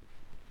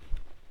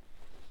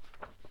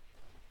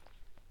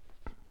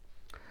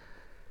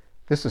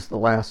This is the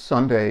last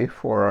Sunday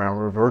for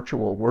our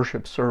virtual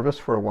worship service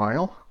for a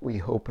while. We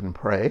hope and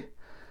pray.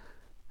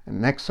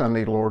 And next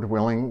Sunday, Lord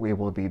willing, we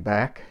will be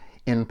back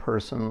in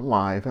person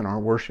live in our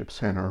worship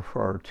center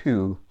for our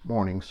 2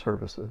 morning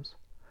services.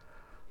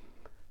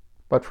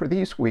 But for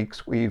these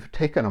weeks, we've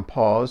taken a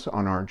pause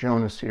on our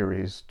Jonah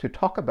series to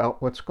talk about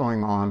what's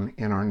going on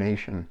in our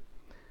nation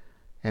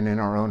and in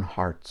our own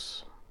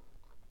hearts.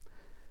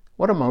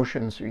 What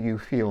emotions are you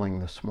feeling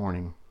this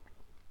morning?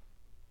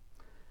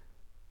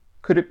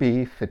 Could it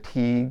be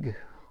fatigue,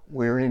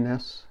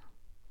 weariness,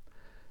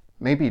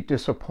 maybe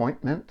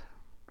disappointment,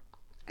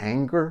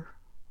 anger,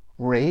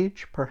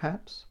 rage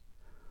perhaps,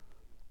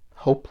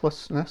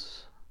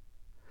 hopelessness?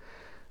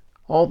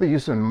 All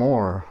these and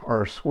more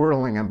are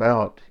swirling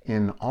about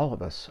in all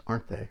of us,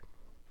 aren't they?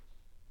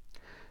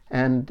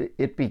 And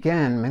it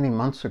began many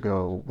months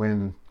ago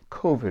when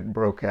COVID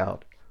broke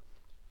out,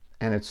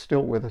 and it's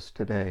still with us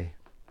today.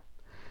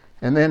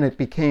 And then it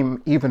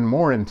became even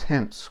more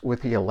intense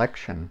with the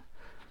election.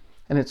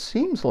 And it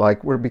seems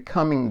like we're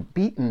becoming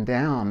beaten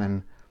down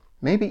and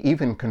maybe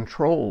even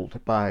controlled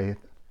by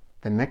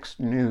the next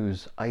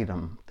news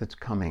item that's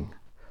coming.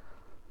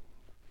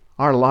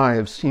 Our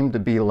lives seem to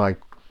be like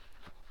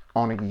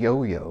on a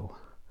yo-yo,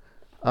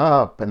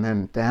 up and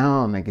then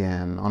down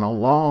again, on a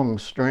long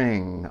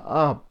string,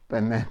 up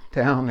and then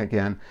down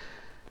again.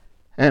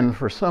 And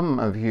for some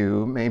of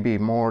you, maybe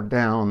more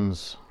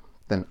downs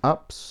than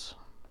ups.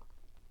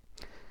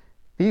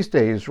 These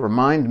days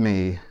remind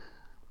me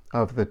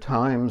of the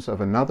times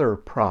of another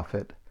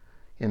prophet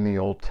in the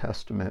Old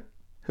Testament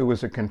who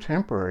was a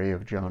contemporary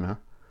of Jonah,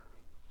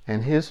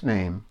 and his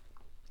name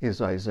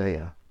is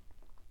Isaiah.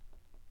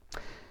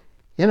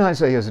 In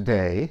Isaiah's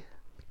day,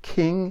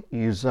 King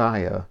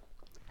Uzziah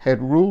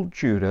had ruled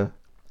Judah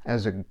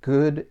as a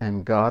good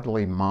and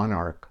godly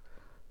monarch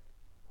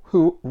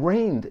who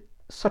reigned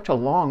such a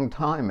long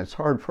time, it's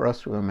hard for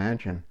us to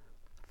imagine,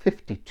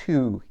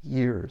 52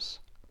 years.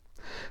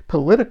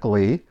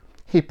 Politically,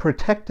 he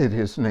protected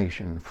his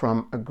nation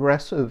from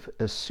aggressive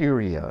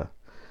Assyria.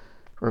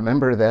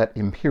 Remember that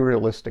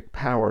imperialistic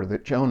power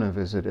that Jonah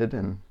visited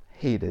and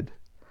hated.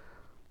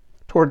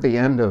 Toward the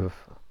end of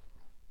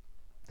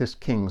this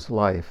king's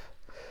life,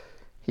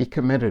 he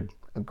committed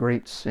a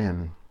great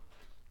sin.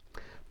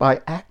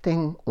 By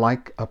acting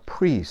like a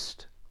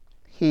priest,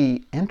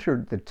 he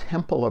entered the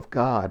temple of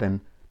God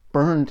and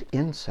burned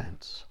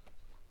incense.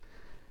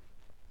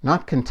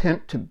 Not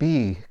content to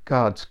be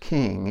God's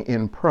king,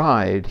 in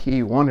pride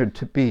he wanted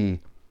to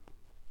be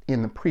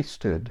in the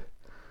priesthood.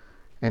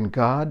 And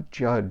God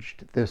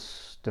judged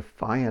this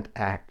defiant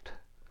act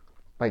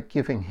by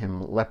giving him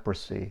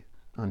leprosy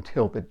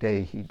until the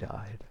day he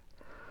died.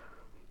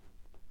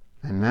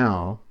 And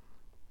now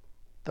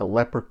the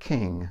leper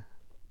king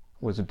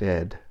was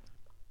dead.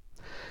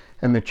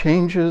 And the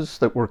changes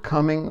that were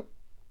coming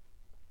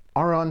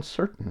are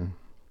uncertain.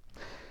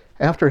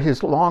 After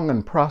his long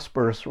and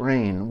prosperous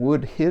reign,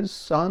 would his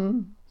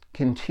son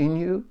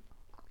continue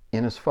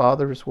in his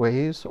father's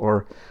ways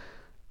or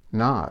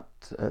not?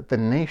 The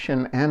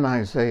nation and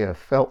Isaiah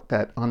felt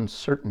that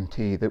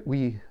uncertainty that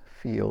we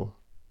feel.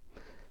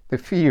 The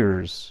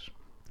fears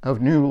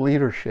of new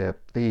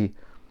leadership, the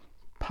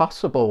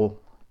possible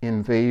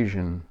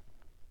invasion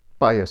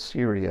by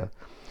Assyria,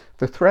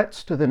 the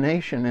threats to the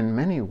nation in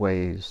many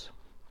ways,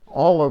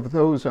 all of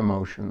those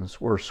emotions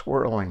were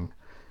swirling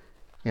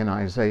in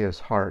Isaiah's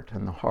heart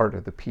and the heart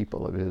of the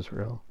people of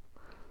Israel.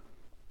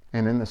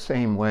 And in the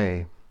same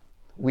way,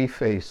 we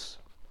face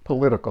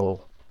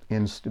political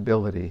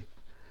instability,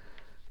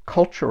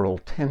 cultural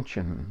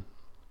tension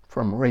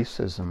from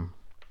racism,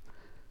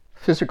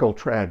 physical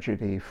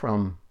tragedy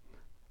from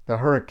the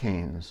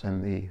hurricanes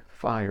and the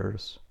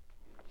fires,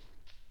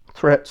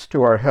 threats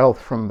to our health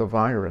from the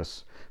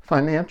virus,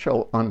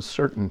 financial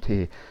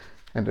uncertainty,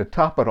 and to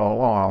top it all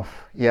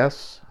off,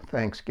 yes,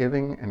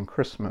 Thanksgiving and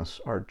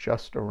Christmas are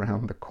just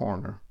around the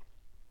corner.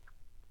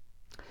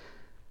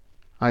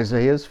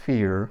 Isaiah's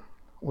fear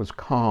was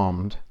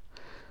calmed,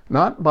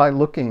 not by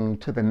looking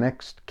to the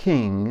next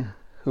king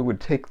who would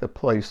take the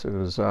place of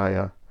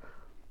Uzziah,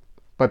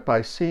 but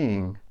by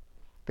seeing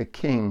the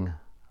King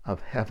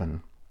of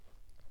heaven.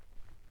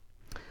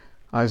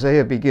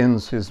 Isaiah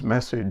begins his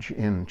message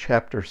in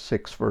chapter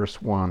 6,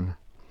 verse 1.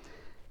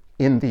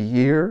 In the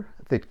year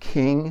that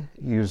King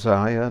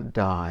Uzziah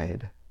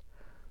died,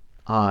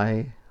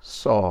 I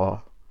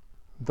saw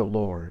the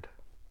Lord.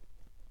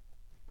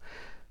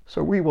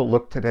 So we will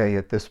look today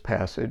at this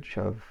passage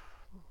of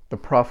the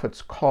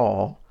prophet's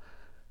call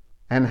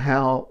and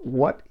how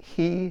what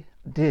he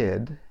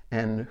did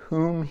and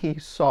whom he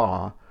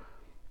saw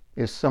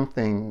is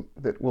something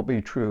that will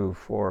be true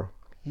for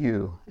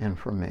you and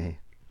for me.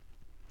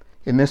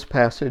 In this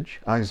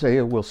passage,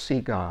 Isaiah will see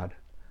God,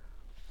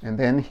 and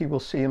then he will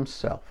see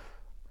himself,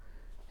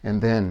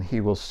 and then he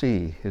will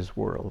see his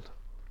world.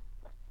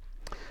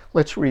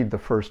 Let's read the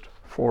first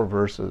 4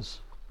 verses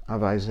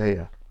of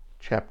Isaiah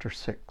chapter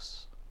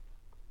 6.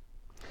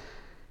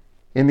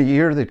 In the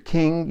year that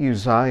King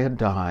Uzziah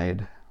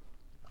died,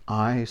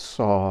 I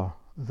saw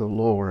the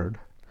Lord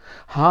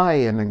high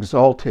and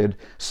exalted,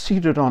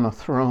 seated on a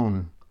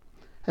throne,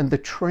 and the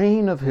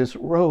train of his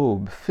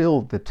robe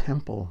filled the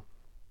temple.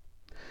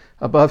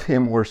 Above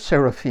him were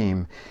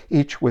seraphim,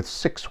 each with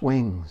 6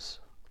 wings.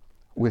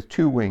 With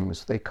 2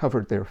 wings they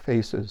covered their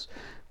faces,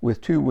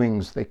 with 2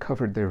 wings they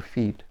covered their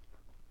feet,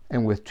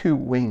 and with 2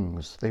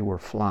 wings they were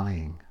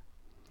flying.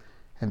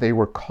 And they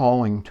were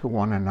calling to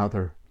one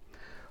another,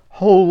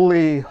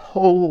 "Holy,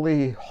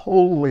 holy,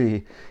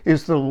 holy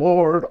is the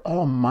Lord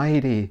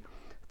Almighty.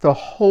 The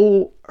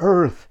whole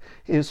earth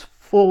is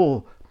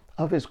full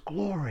of his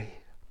glory."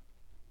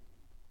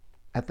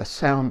 At the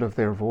sound of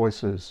their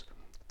voices,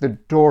 the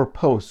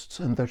doorposts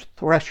and the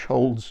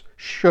thresholds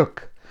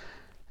shook,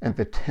 and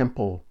the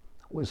temple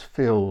was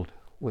filled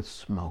with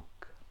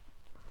smoke.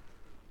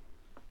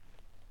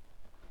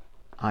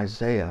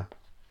 Isaiah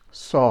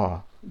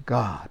saw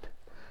God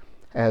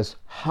as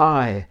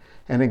high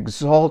and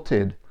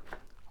exalted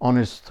on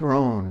his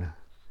throne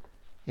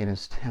in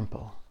his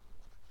temple.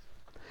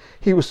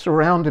 He was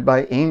surrounded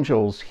by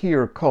angels,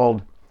 here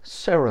called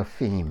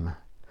seraphim.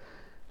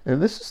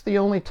 And this is the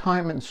only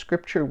time in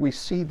Scripture we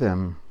see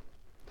them.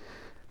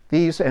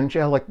 These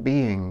angelic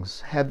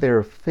beings had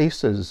their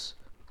faces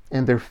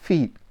and their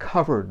feet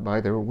covered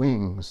by their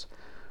wings.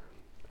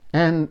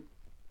 And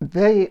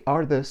they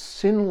are the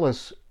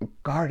sinless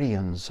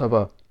guardians of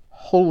a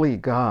holy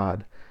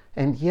God,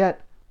 and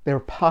yet their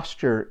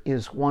posture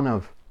is one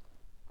of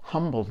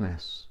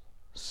humbleness,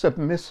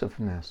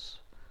 submissiveness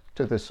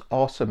to this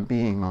awesome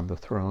being on the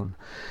throne.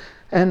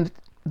 And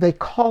they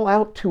call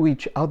out to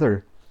each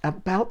other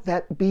about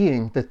that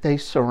being that they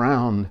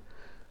surround.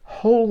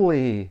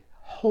 Holy,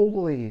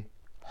 holy,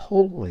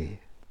 holy.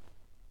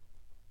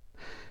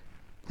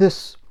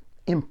 This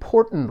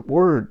important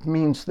word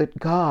means that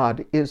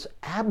God is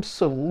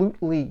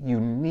absolutely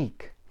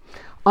unique,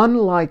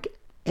 unlike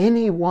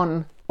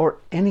anyone or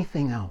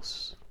anything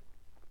else.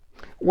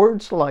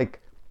 Words like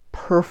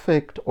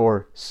perfect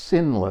or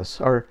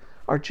sinless are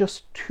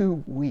just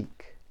too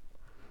weak.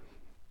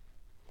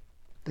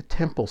 The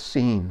temple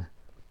scene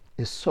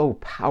is so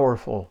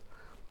powerful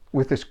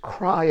with this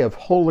cry of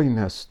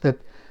holiness that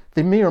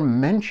the mere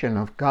mention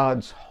of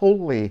God's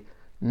holy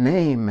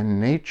name and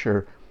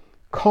nature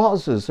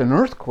causes an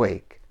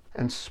earthquake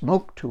and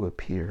smoke to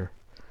appear.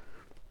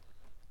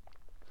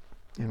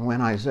 And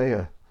when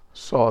Isaiah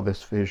saw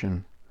this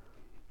vision,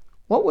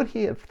 what would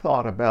he have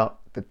thought about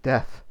the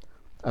death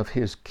of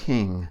his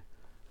king,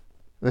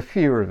 the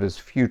fear of his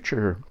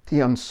future, the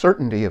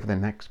uncertainty of the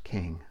next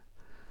king?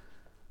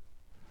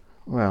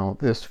 Well,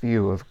 this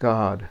view of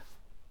God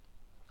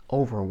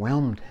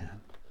overwhelmed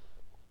him.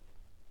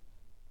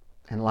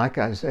 And like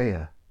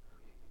Isaiah,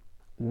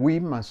 we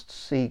must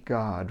see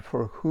God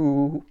for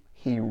who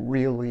he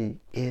really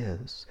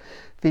is,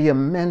 the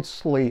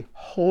immensely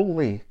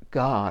holy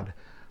God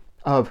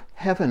of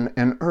heaven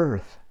and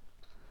earth.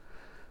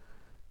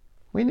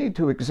 We need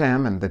to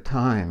examine the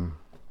time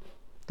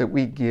that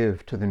we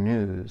give to the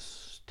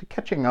news, to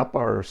catching up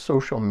our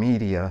social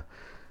media,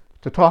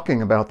 to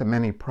talking about the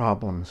many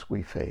problems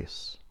we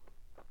face.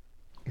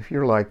 If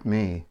you're like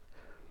me,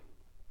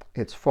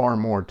 it's far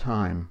more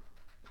time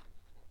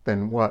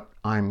than what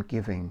I'm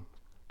giving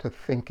to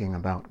thinking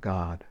about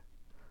God,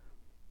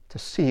 to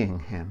seeing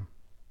him.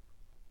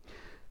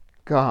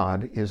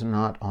 God is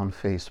not on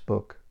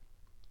Facebook.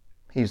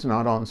 He's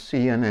not on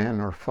CNN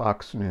or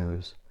Fox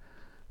News,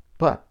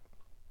 but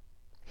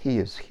he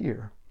is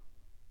here.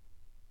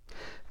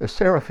 The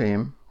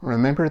seraphim,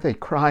 remember, they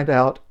cried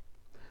out,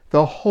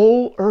 "The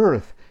whole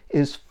earth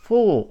is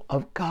full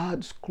of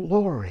God's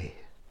glory."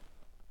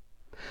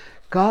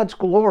 God's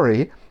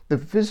glory, the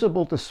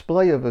visible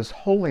display of his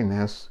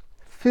holiness,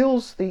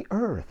 fills the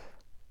earth.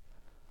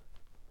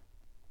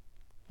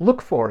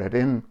 Look for it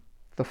in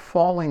the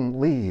falling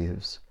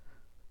leaves,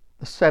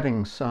 the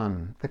setting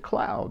sun, the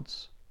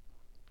clouds,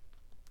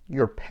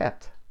 your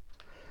pet,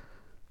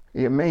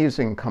 the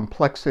amazing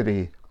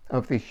complexity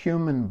of the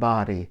human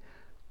body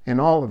in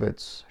all of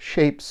its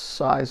shapes,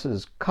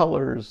 sizes,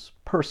 colors,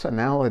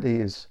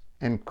 personalities,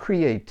 and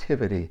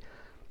creativity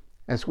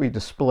as we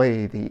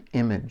display the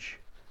image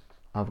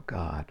of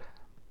God.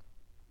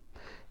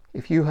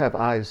 If you have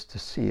eyes to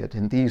see it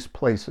in these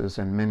places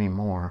and many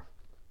more,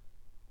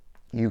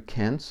 you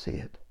can see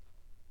it,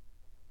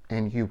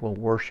 and you will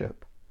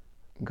worship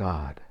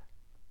God.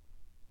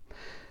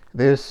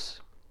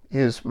 This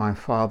is my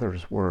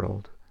Father's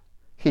world.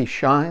 He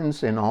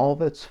shines in all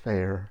that's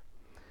fair.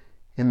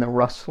 In the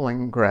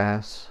rustling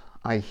grass,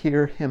 I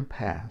hear him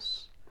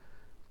pass.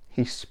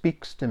 He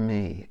speaks to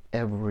me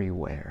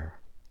everywhere.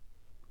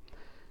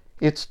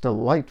 It's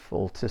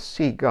delightful to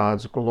see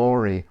God's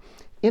glory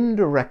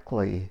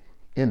indirectly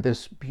in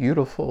this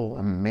beautiful,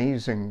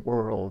 amazing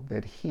world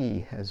that he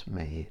has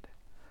made.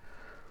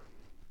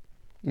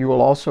 You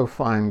will also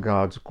find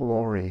God's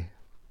glory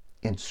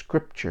in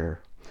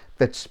Scripture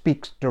that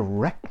speaks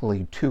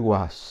directly to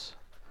us.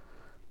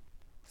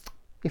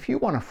 If you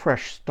want a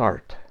fresh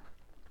start,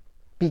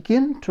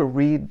 begin to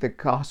read the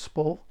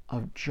Gospel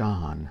of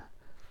John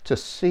to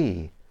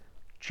see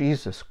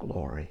Jesus'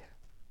 glory.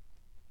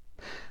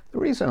 The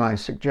reason I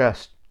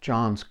suggest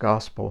John's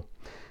Gospel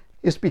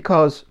is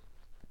because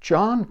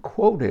John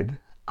quoted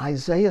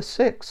Isaiah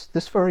 6,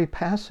 this very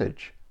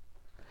passage.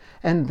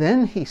 And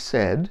then he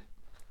said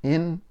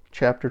in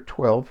chapter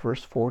 12,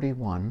 verse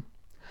 41,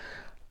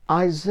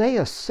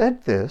 Isaiah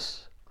said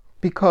this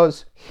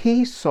because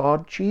he saw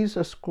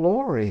Jesus'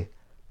 glory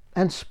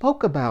and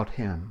spoke about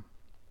him.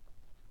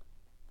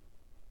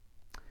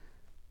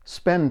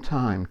 Spend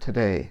time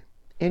today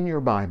in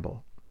your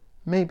Bible,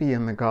 maybe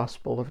in the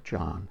Gospel of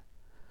John,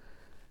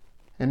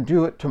 and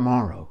do it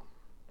tomorrow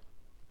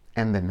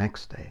and the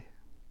next day.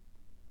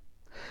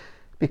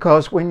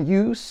 Because when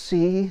you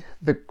see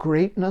the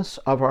greatness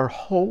of our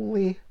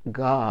holy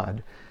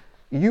God,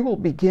 you will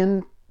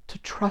begin to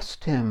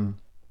trust him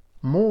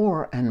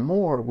more and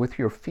more with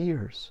your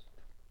fears.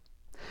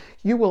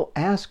 You will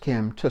ask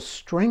him to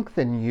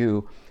strengthen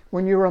you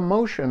when your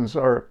emotions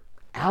are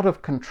out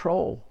of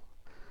control,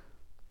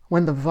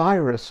 when the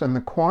virus and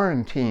the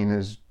quarantine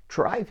is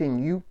driving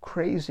you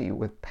crazy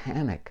with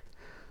panic,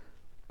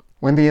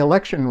 when the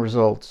election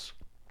results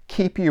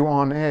keep you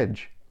on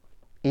edge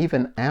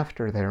even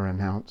after they're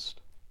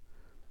announced,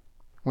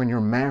 when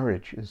your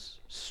marriage is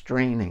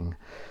straining,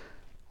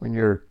 when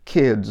your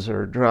kids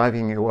are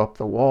driving you up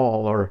the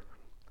wall, or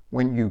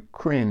when you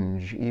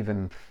cringe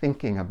even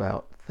thinking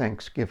about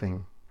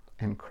Thanksgiving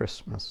and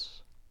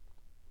Christmas.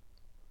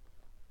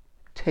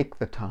 Take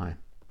the time.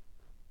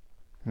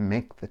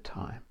 Make the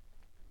time.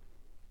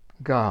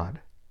 God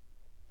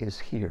is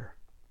here.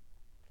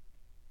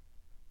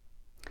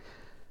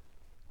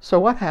 So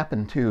what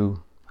happened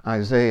to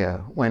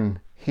Isaiah when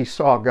he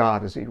saw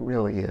God as he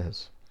really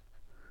is?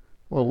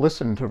 Well,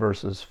 listen to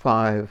verses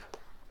 5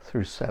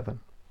 through 7.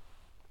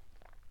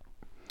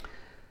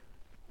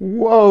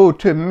 Woe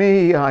to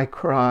me, I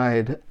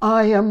cried,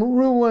 I am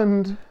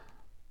ruined,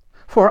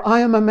 for I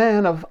am a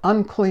man of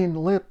unclean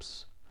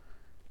lips,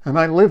 and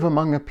I live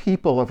among a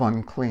people of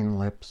unclean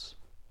lips.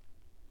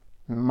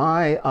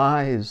 My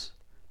eyes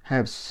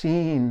have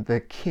seen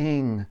the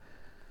King,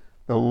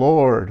 the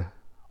Lord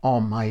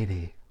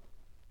Almighty.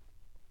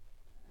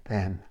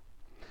 Then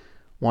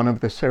one of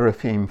the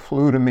seraphim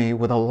flew to me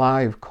with a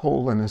live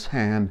coal in his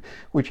hand,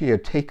 which he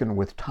had taken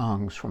with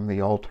tongs from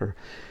the altar.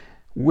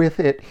 With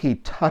it he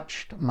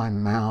touched my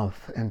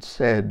mouth and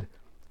said,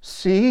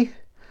 See,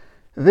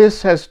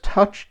 this has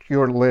touched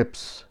your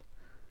lips.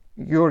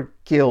 Your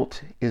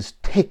guilt is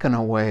taken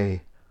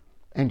away,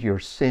 and your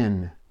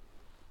sin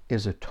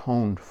is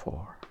atoned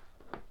for.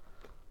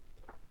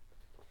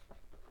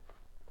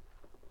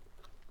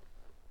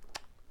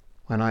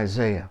 When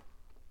Isaiah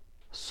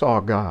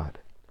saw God,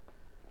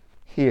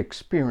 he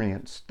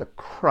experienced the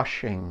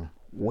crushing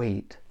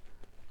weight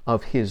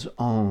of his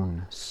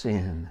own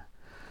sin.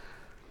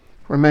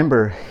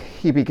 Remember,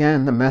 he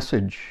began the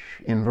message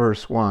in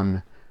verse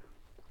 1,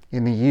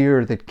 In the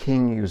year that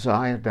King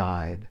Uzziah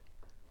died,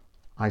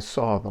 I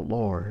saw the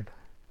Lord.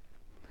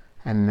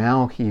 And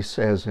now he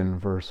says in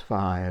verse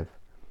 5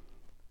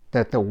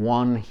 that the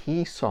one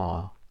he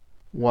saw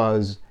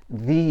was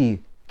the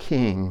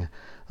King,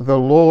 the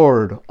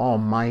Lord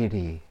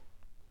Almighty.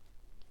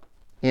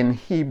 In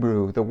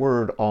Hebrew, the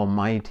word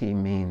Almighty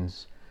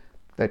means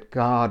that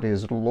God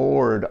is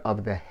Lord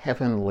of the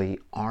heavenly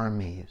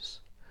armies.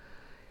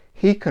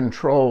 He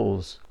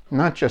controls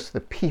not just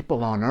the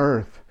people on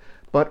earth,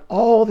 but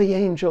all the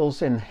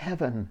angels in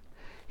heaven.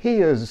 He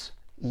is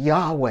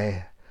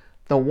Yahweh,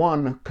 the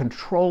one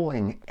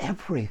controlling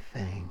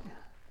everything.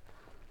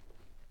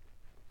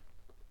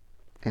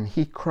 And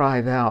he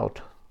cried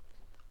out,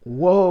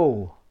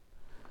 Woe,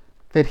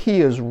 that he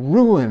is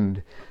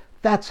ruined.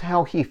 That's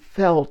how he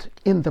felt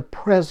in the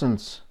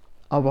presence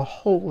of a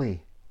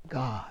holy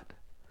God.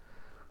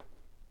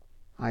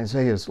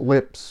 Isaiah's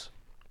lips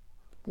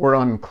were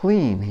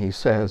unclean, he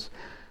says,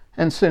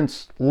 and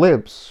since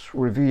lips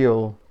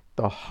reveal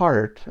the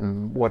heart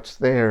and what's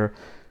there,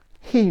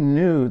 he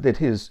knew that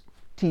his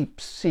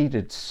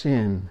deep-seated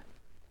sin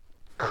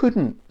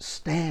couldn't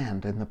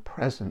stand in the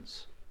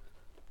presence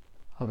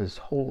of his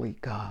holy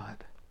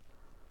God.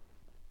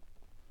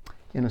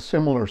 In a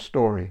similar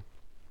story,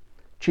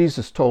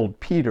 Jesus told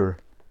Peter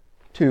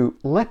to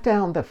let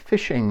down the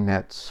fishing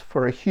nets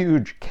for a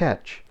huge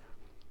catch,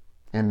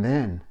 and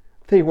then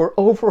they were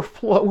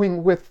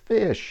overflowing with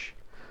fish.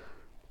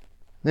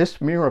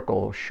 This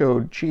miracle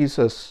showed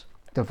Jesus'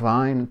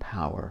 divine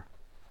power.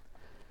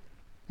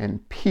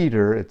 And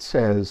Peter, it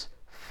says,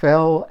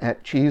 fell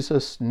at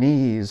Jesus'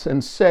 knees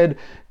and said,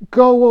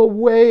 Go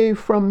away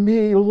from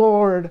me,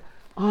 Lord,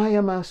 I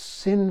am a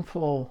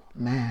sinful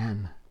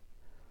man.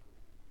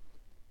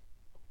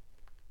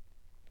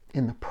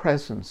 In the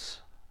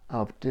presence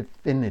of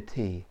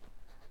divinity,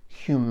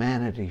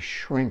 humanity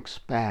shrinks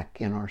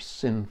back in our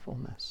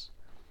sinfulness.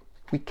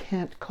 We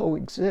can't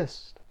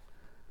coexist.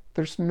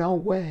 There's no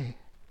way.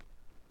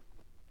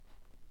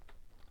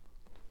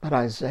 But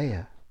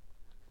Isaiah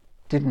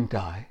didn't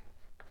die,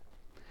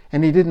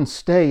 and he didn't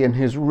stay in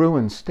his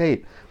ruined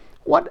state.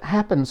 What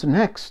happens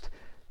next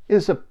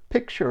is a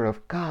picture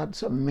of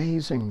God's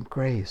amazing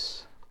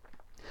grace.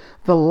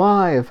 The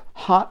live,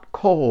 hot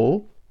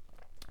coal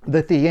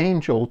that the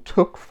angel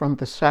took from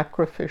the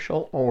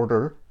sacrificial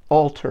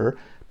altar,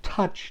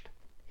 touched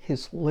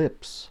his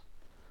lips,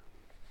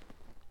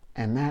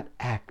 and that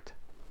act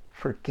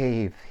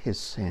forgave his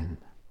sin.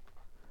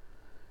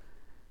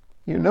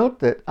 You note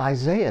that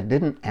Isaiah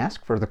didn't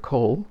ask for the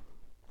coal,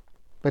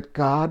 but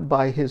God,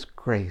 by his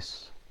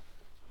grace,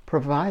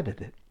 provided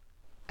it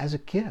as a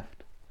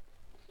gift.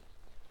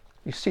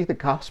 You see the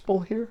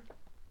gospel here?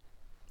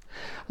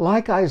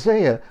 Like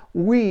Isaiah,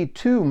 we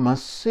too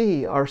must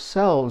see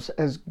ourselves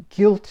as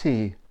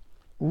guilty,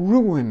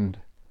 ruined,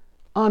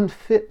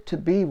 unfit to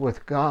be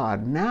with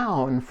God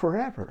now and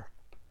forever.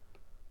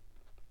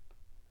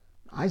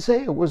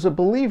 Isaiah was a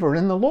believer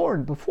in the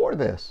Lord before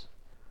this,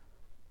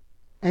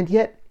 and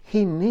yet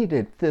he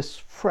needed this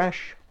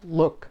fresh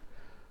look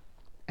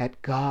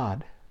at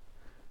God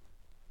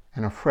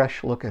and a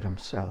fresh look at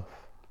himself.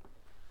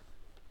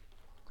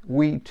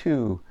 We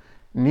too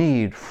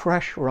need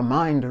fresh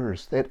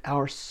reminders that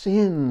our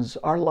sins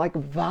are like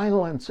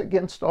violence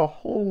against a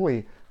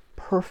holy,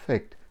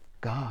 perfect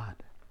God.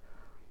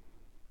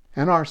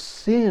 And our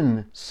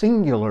sin,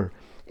 singular,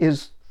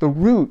 is the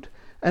root,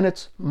 and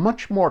it's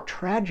much more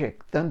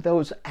tragic than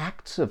those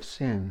acts of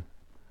sin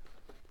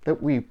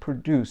that we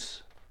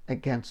produce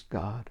against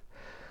God.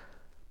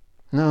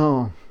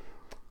 No,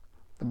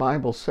 the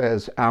Bible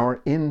says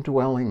our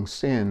indwelling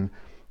sin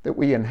that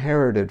we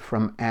inherited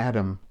from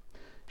Adam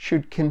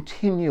should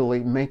continually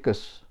make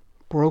us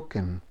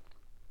broken,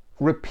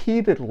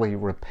 repeatedly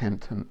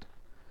repentant,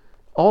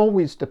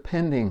 always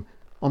depending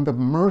on the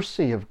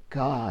mercy of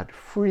God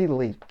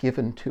freely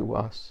given to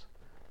us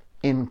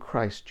in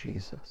Christ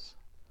Jesus.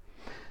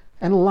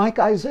 And like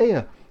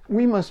Isaiah,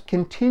 we must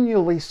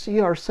continually see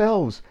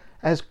ourselves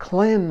as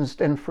cleansed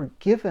and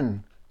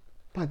forgiven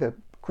by the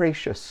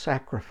gracious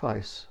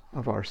sacrifice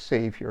of our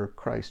Savior,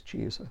 Christ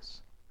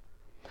Jesus.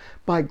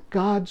 By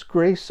God's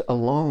grace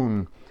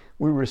alone,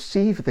 we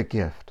receive the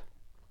gift,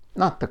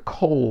 not the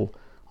coal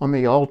on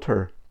the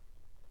altar,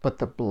 but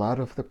the blood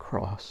of the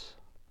cross.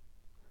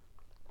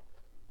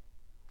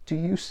 Do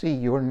you see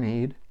your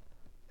need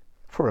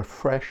for a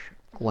fresh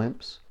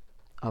glimpse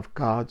of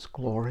God's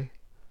glory?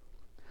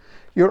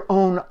 Your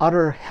own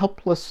utter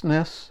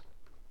helplessness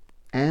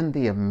and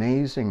the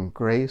amazing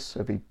grace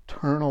of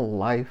eternal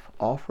life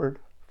offered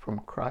from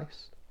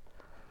Christ?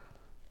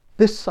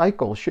 This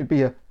cycle should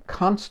be a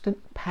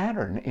constant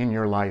pattern in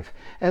your life.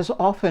 As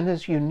often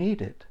as you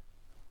need it,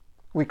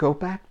 we go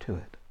back to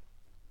it.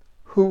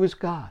 Who is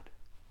God?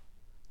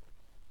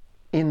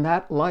 In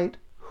that light,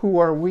 who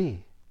are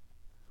we?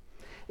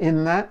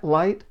 In that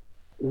light,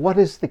 what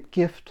is the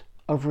gift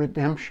of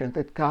redemption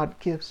that God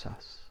gives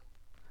us?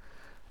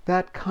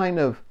 That kind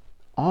of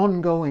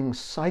ongoing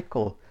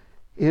cycle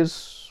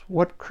is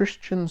what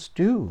Christians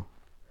do.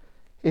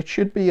 It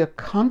should be a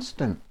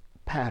constant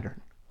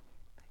pattern,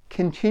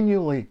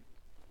 continually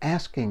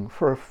asking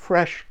for a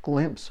fresh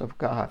glimpse of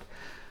God.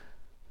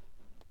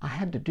 I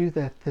had to do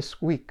that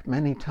this week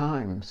many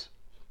times,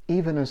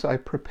 even as I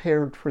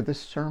prepared for this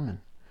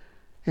sermon.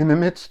 In the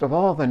midst of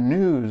all the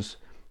news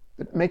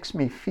that makes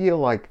me feel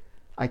like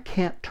I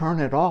can't turn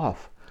it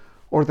off,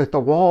 or that the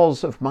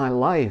walls of my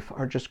life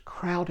are just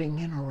crowding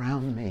in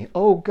around me.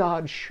 Oh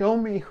God, show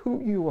me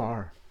who you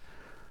are.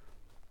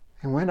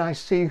 And when I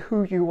see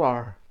who you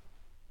are,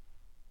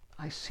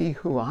 I see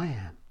who I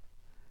am,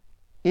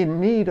 in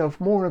need of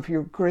more of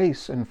your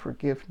grace and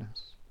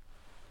forgiveness.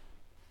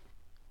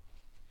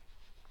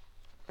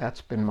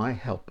 That's been my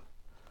help,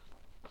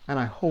 and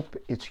I hope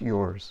it's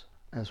yours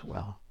as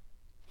well.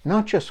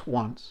 Not just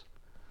once,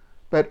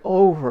 but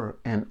over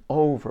and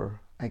over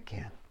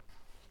again.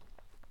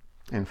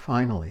 And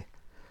finally,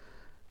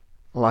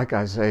 like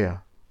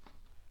Isaiah,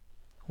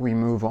 we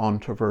move on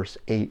to verse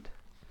 8,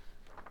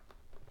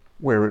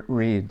 where it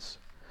reads,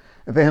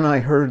 "Then I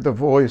heard the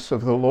voice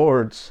of the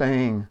Lord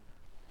saying,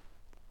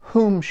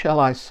 'Whom shall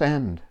I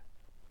send?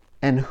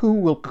 And who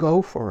will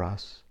go for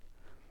us?'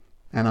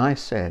 And I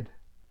said,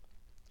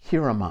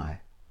 'Here am I.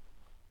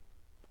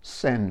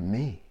 Send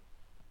me.'"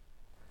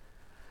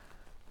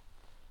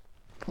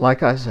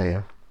 Like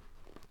Isaiah,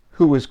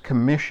 who was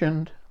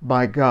commissioned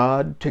by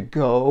God to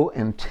go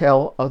and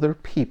tell other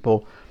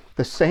people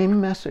the same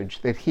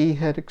message that he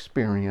had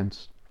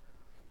experienced,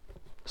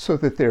 so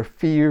that their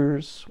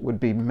fears would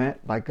be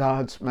met by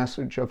God's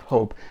message of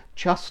hope.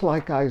 Just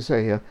like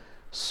Isaiah,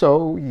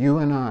 so you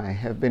and I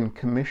have been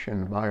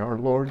commissioned by our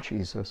Lord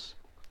Jesus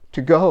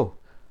to go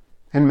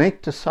and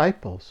make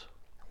disciples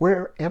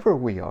wherever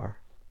we are.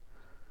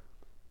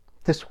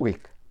 This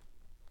week,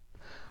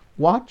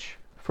 watch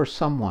for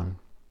someone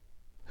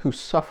who's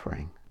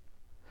suffering,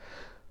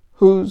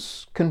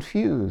 who's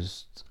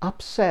confused,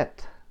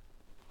 upset,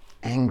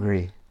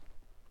 angry,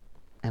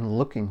 and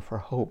looking for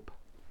hope.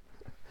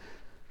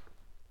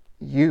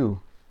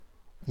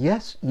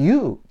 Yes,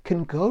 you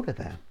can go to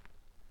them.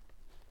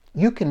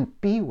 You can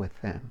be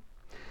with them.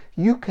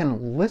 You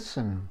can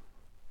listen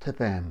to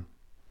them.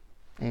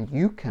 And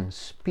you can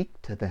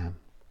speak to them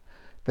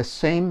the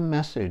same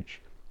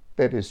message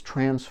that is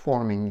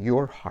transforming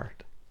your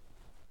heart.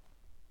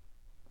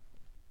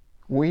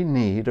 We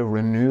need a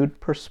renewed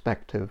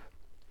perspective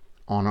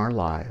on our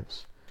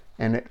lives,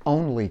 and it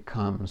only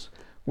comes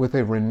with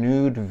a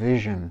renewed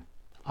vision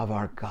of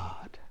our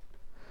God.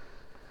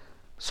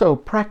 So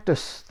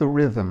practice the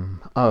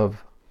rhythm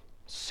of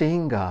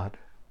seeing God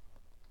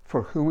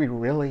for who he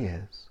really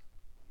is,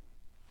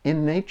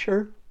 in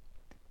nature,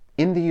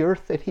 in the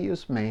earth that he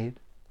has made,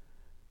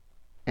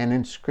 and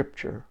in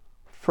Scripture,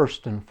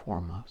 first and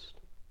foremost.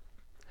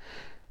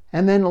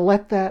 And then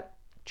let that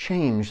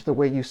change the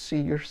way you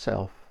see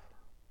yourself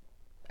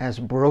as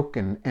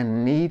broken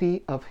and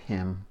needy of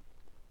him.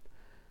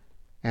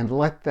 And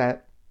let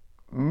that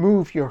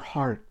move your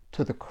heart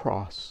to the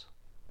cross,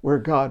 where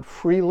God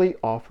freely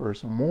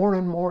offers more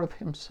and more of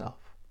himself.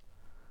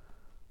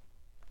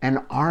 And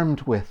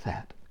armed with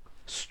that,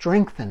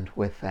 strengthened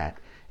with that,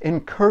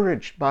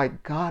 encouraged by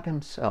God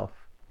himself,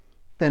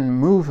 then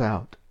move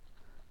out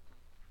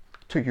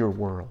to your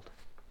world.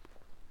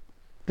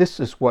 This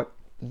is what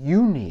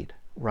you need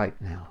right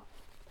now.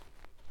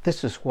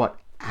 This is what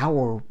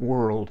our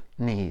world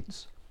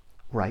needs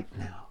right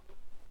now.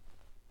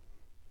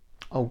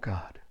 Oh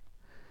God,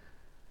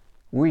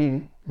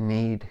 we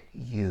need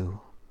you.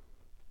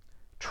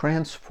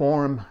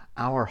 Transform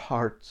our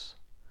hearts.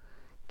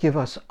 Give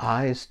us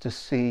eyes to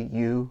see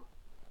you,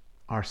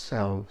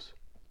 ourselves,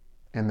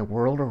 and the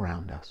world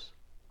around us.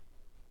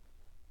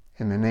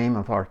 In the name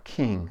of our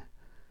King,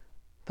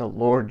 the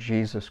Lord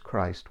Jesus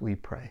Christ, we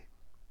pray.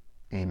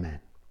 Amen.